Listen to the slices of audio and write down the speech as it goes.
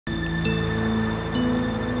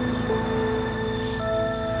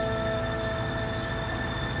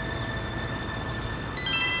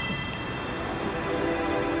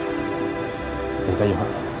再一会儿。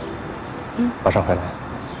嗯，马上回来。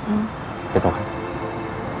嗯，别走开。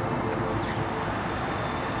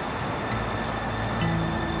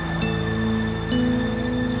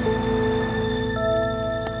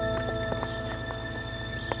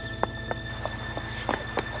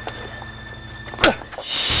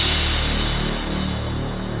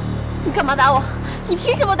你干嘛打我？你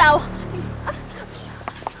凭什么打我？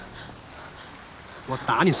我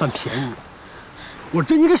打你算便宜吗？我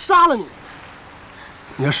真应该杀了你！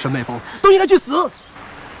你和沈美凤都应该去死！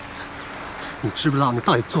你知不知道你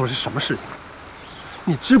到底做了些什么事情？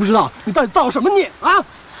你知不知道你到底造什么孽啊？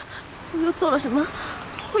我又做了什么？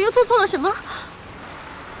我又做错了什么？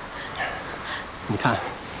你看，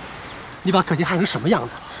你把可心害成什么样子？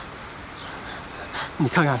你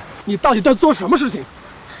看看，你到底在做什么事情？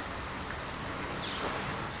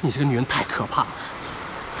你这个女人太可怕了，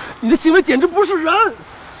你的行为简直不是人！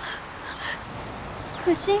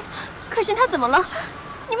可心她怎么了？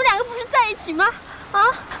你们两个不是在一起吗？啊！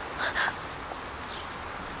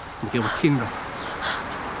你给我听着，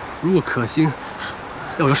如果可心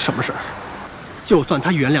要有什么事儿，就算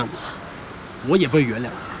她原谅你，我也不会原谅你。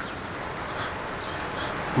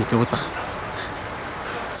你给我等着，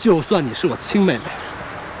就算你是我亲妹妹，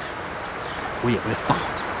我也不会放你。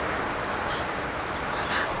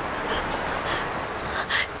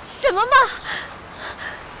什么嘛？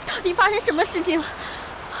到底发生什么事情了？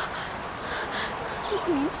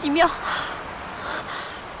莫名其妙。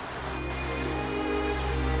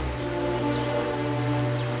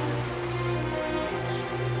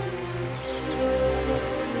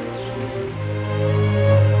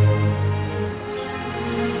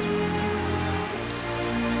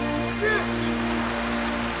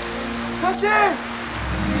可心。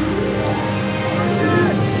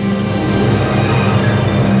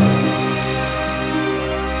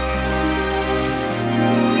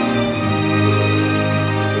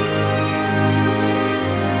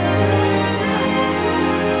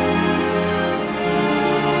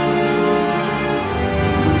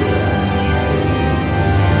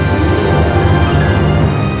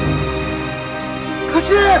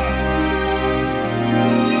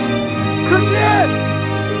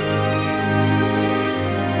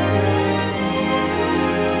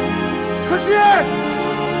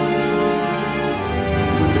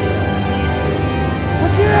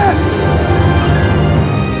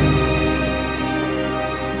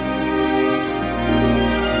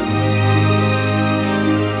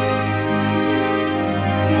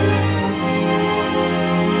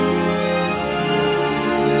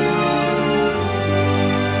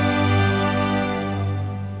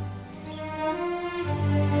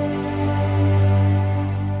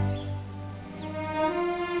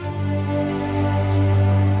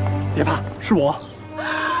别怕，是我。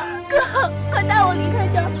哥，快带我离开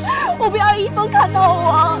这儿！我不要让一峰看到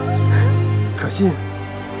我。可心，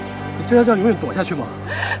你真要这样永远躲下去吗？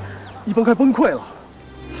一峰快崩溃了。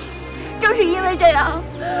正是因为这样，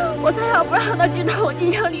我才要不让他知道我即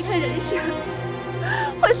将离开人世，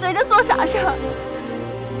会随着做傻事儿。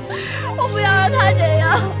我不要让他这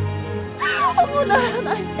样，我不能让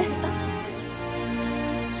他这样。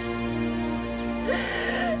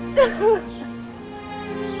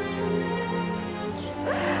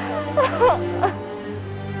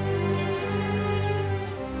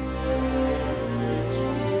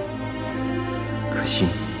可心，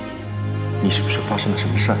你是不是发生了什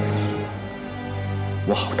么事儿？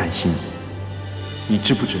我好担心你，你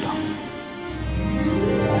知不知道？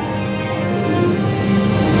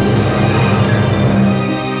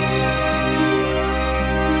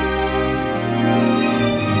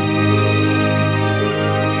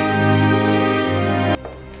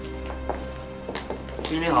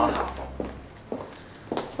你好，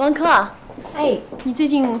王珂，哎，你最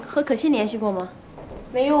近和可心联系过吗？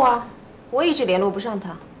没有啊，我一直联络不上他。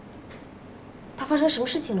他发生什么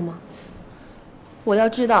事情了吗？我要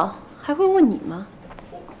知道，还会问你吗？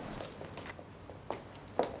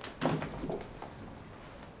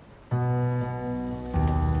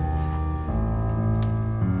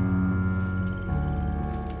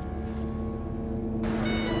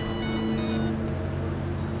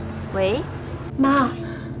喂，妈，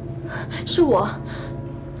是我。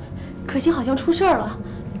可心好像出事儿了。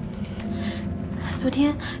昨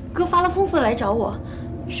天哥发了疯似的来找我，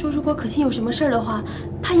说如果可心有什么事儿的话，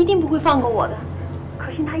他一定不会放过我的。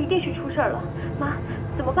可心他一定是出事儿了，妈，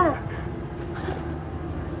怎么办？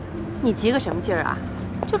你急个什么劲儿啊？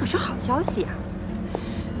这可是好消息啊！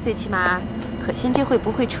最起码，可心这回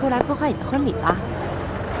不会出来破坏你的婚礼吧？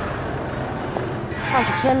要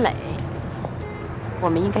是天磊，我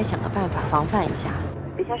们应该想个办法防范一下，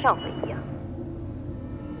别像上回一样。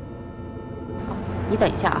你等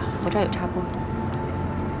一下啊，我这儿有插播。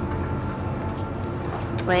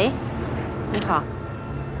喂，你好。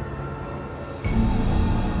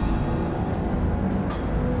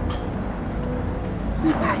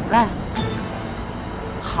100万。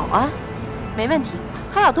好啊，没问题，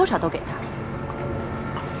他要多少都给他。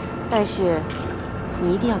但是，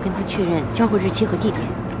你一定要跟他确认交货日期和地点，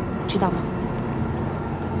知道吗？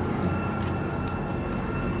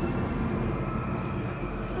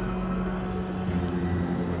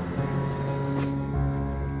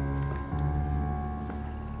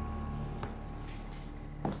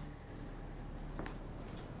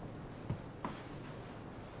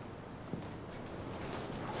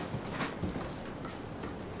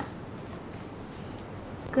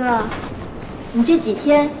哥，你这几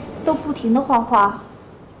天都不停的画画，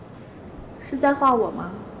是在画我吗？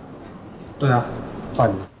对啊，画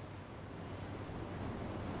你。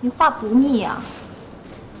你画不腻呀？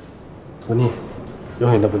不腻，永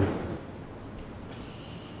远都不腻。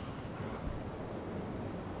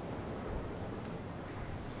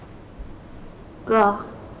哥，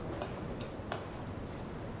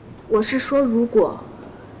我是说如果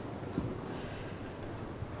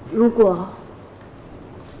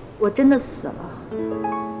我真的死了，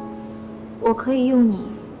我可以用你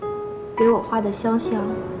给我画的肖像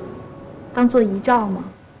当做遗照吗？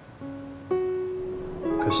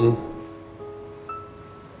可惜，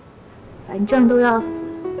反正都要死，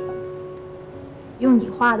用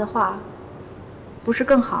你画的画，不是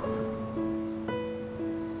更好吗？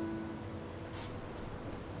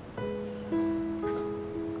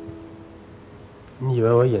你以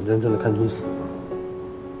为我眼睁睁的看着你死吗？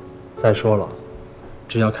再说了，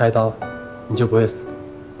只要开刀，你就不会死。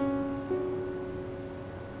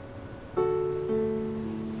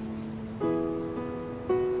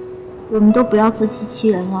我们都不要自欺欺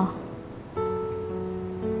人了。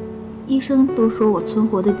医生都说我存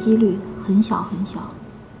活的几率很小很小，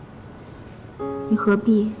你何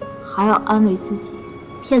必还要安慰自己、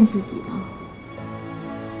骗自己呢？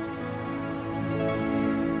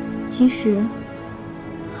其实，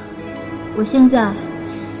我现在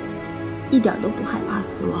一点都不害怕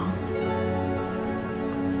死亡，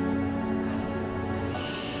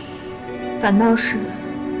反倒是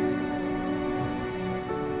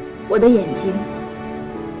我的眼睛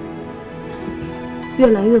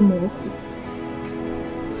越来越模糊，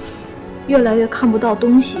越来越看不到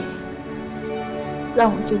东西，让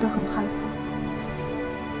我觉得很害怕。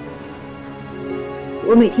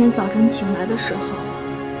我每天早晨醒来的时候，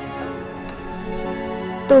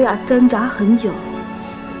都要挣扎很久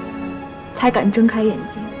才敢睁开眼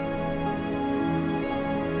睛。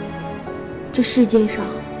这世界上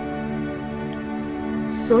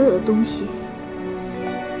所有的东西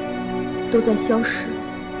都在消失，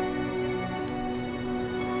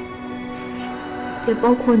也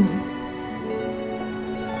包括你，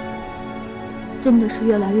真的是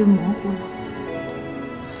越来越模糊了。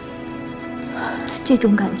这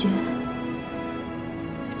种感觉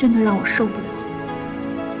真的让我受不了。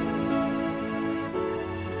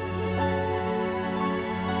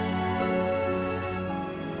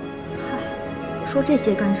嗨，我说这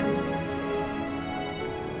些干什么？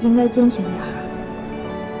应该坚强点儿。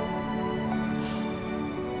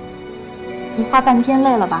你画半天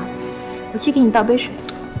累了吧？我去给你倒杯水。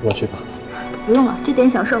我去吧。不用了，这点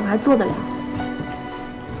小事我还做得了。